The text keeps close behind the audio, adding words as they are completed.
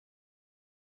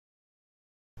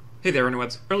Hey there,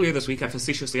 interwebs. Earlier this week I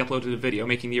facetiously uploaded a video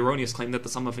making the erroneous claim that the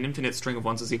sum of an infinite string of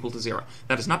ones is equal to 0.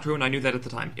 That is not true, and I knew that at the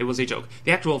time. It was a joke.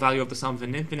 The actual value of the sum of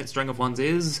an infinite string of ones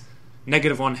is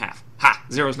 -1/2. Ha!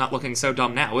 Zero's not looking so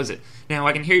dumb now, is it? Now,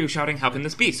 I can hear you shouting, how can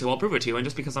this be? So I'll prove it to you, and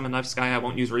just because I'm a nice guy, I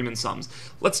won't use Riemann sums.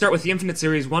 Let's start with the infinite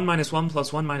series 1 minus 1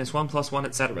 plus 1 minus 1 plus 1,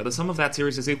 etc. The sum of that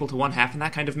series is equal to 1/2, and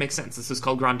that kind of makes sense. This is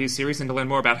called Grandi's series, and to learn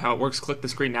more about how it works, click the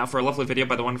screen now for a lovely video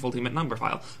by the wonderful team at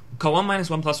Numberphile. Call 1 minus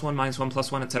 1 plus 1 minus 1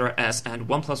 plus 1, etc. S, and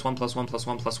 1 plus 1 plus 1 plus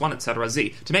 1 plus 1, etc.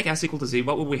 Z. To make S equal to Z,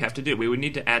 what would we have to do? We would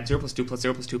need to add 0 plus 2 plus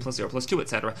 0 plus 2 plus 0 plus 2,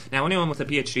 etc. Now, anyone with a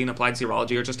PhD in applied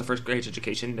zerology or just a first grade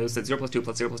education knows that 0 plus 2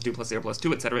 plus 0 plus 2 plus 0 plus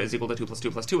 2, etc. is equal to 2 plus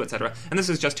 2 plus 2, etc. And this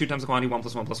is just 2 times the quantity 1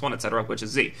 plus 1, etc., which is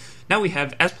Z. Now we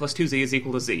have S plus 2Z is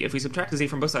equal to Z. If we subtract Z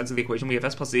from both sides of the equation, we have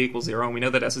S plus Z equals 0, and we know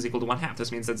that S is equal to 1/2.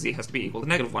 This means that Z has to be equal to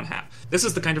 -1/2. This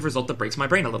is the kind of result that breaks my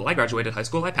brain a little. I graduated high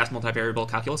school, I passed multivariable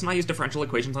calculus, and I use differential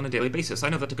equations on a daily basis. I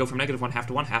know that to go from -1/2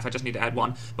 to 1/2, I just need to add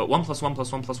 1, but 1 plus 1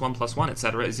 plus 1 plus 1 plus 1,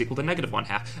 etc. is equal to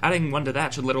 -1/2. Adding 1 to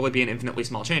that should literally be an infinitely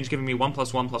small change, giving me 1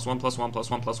 plus 1 plus 1 plus 1 plus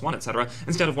 1 plus 1, etc.,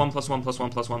 instead of 1 plus 1 plus 1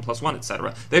 plus 1 plus 1,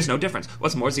 etc. There's no difference.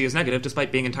 What's more, Z is negative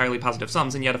despite being entirely positive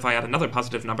sums, and yet if I add another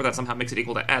positive number, that somehow makes it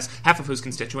equal to S, half of whose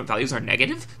constituent values are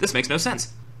negative? This makes no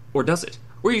sense. Or does it?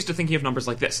 We're used to thinking of numbers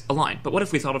like this, a line, but what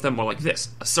if we thought of them more like this,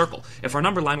 a circle? If our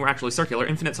number line were actually circular,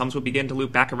 infinite sums would begin to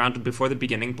loop back around to before the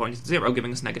beginning point 0,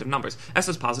 giving us negative numbers. S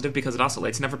is positive because it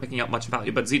oscillates, never picking up much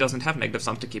value, but Z doesn't have negative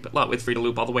sums to keep it low. It's free to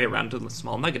loop all the way around to the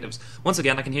small negatives. Once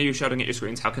again, I can hear you shouting at your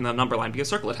screens, how can the number line be a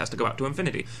circle? It has to go out to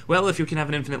infinity. Well, if you can have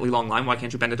an infinitely long line, why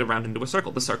can't you bend it around into a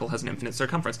circle? The circle has an infinite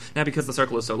circumference. Now, because the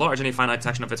circle is so large, any finite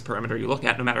section of its perimeter you look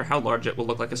at, no matter how large, it will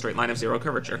look like a straight line of zero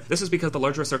curvature. This is because the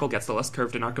larger a circle gets, the less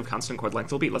curved an arc of constant chord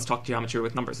length will be. Let's talk geometry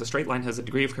with numbers. The straight line has a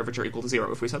degree of curvature equal to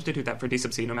 0. If we substitute that for d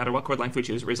sub c, no matter what chord length we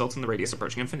choose, it results in the radius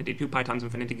approaching infinity. 2 pi times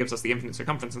infinity gives us the infinite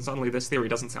circumference, and suddenly this theory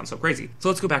doesn't sound so crazy. So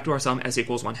let's go back to our sum S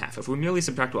equals 1/2. If we merely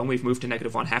subtract 1, we've moved to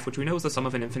 -1/2, which we know is the sum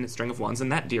of an infinite string of ones, and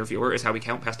that, dear viewer, is how we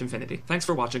count past infinity. Thanks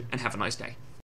for watching, and have a nice day.